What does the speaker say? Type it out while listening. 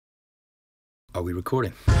Are we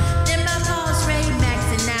recording? Then my pulse rate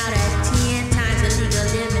maxing out at 10 times the legal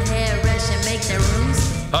limit. Head rush and make their rooms.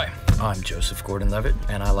 Hi, I'm Joseph Gordon-Levitt,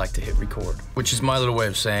 and I like to hit record, which is my little way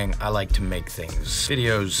of saying I like to make things.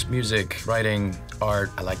 Videos, music, writing, art.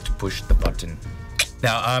 I like to push the button.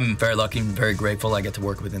 Now, I'm very lucky and very grateful I get to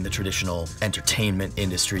work within the traditional entertainment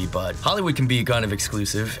industry, but Hollywood can be kind of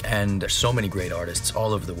exclusive, and there's so many great artists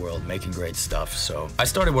all over the world making great stuff, so I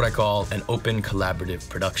started what I call an open collaborative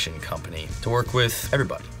production company to work with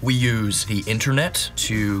everybody. We use the internet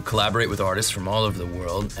to collaborate with artists from all over the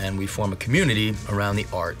world, and we form a community around the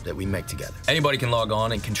art that we make together. Anybody can log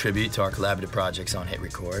on and contribute to our collaborative projects on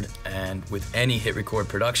hitRECord, and with any hitRECord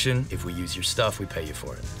production, if we use your stuff, we pay you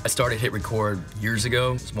for it. I started hitRECord years ago.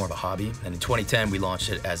 It's more of a hobby, and in 2010 we launched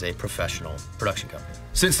it as a professional production company.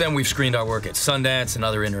 Since then, we've screened our work at Sundance and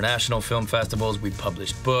other international film festivals. We've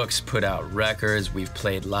published books, put out records, we've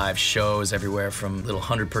played live shows everywhere from little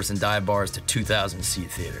 100-person dive bars to 2,000-seat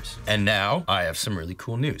theaters. And now I have some really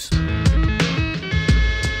cool news.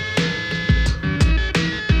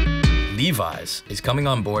 Levi's is coming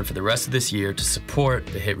on board for the rest of this year to support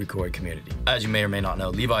the hitRECord community. As you may or may not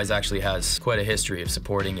know, Levi's actually has quite a history of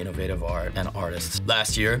supporting innovative art and artists.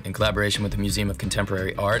 Last year, in collaboration with the Museum of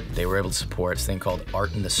Contemporary Art, they were able to support this thing called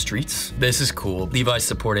Art in the Streets. This is cool. Levi's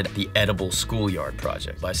supported the Edible Schoolyard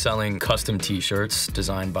project by selling custom t-shirts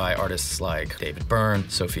designed by artists like David Byrne,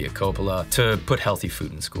 Sofia Coppola, to put healthy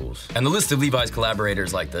food in schools. And the list of Levi's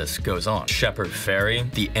collaborators like this goes on. Shephard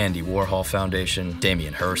Fairey, the Andy Warhol Foundation,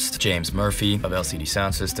 Damien Hirst, James Murphy of LCD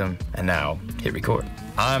Soundsystem, and now hitRECord.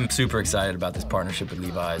 I'm super excited about this partnership with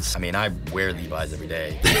Levi's. I mean, I wear Levi's every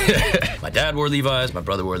day. My dad wore Levi's, my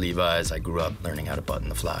brother wore Levi's. I grew up learning how to button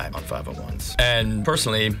the fly on 501s. And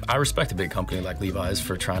personally, I respect a big company like Levi's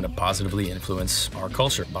for trying to positively influence our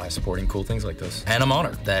culture by supporting cool things like this. And I'm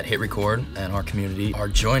honored that hitRECord and our community are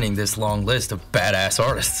joining this long list of badass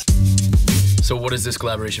artists. So what does this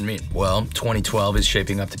collaboration mean? Well, 2012 is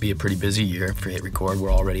shaping up to be a pretty busy year for hitRECord.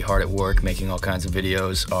 We're already hard at work making all kinds of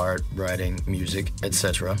videos, art, writing, music,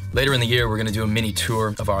 etc. Later in the year, we're gonna do a mini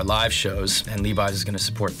tour of our live shows, and Levi's is gonna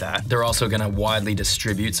support that. They're also gonna widely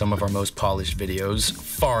distribute some of our most polished videos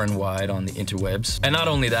far and wide on the interwebs. And not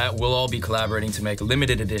only that, we'll all be collaborating to make a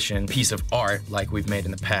limited edition piece of art like we've made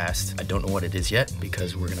in the past. I don't know what it is yet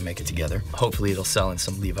because we're gonna make it together. Hopefully it'll sell in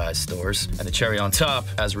some Levi's stores. And the cherry on top,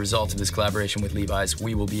 as a result of this collaboration with Levi's,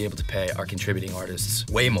 we will be able to pay our contributing artists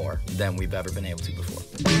way more than we've ever been able to before.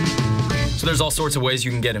 So there's all sorts of ways you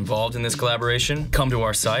can get involved in this collaboration. Come to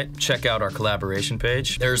our site, check out our collaboration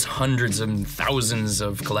page. There's hundreds and thousands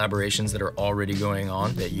of collaborations that are already going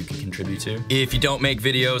on that you can contribute to. If you don't make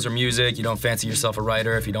videos or music, you don't fancy yourself a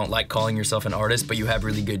writer, if you don't like calling yourself an artist, but you have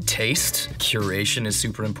really good taste, curation is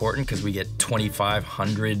super important because we get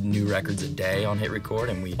 2,500 new records a day on hitRECord,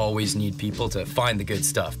 and we always need people to find the good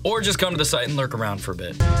stuff. Or just come to the site and lurk around for a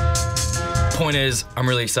bit. Point is, I'm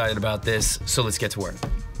really excited about this, so let's get to work.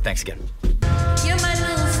 Thanks again.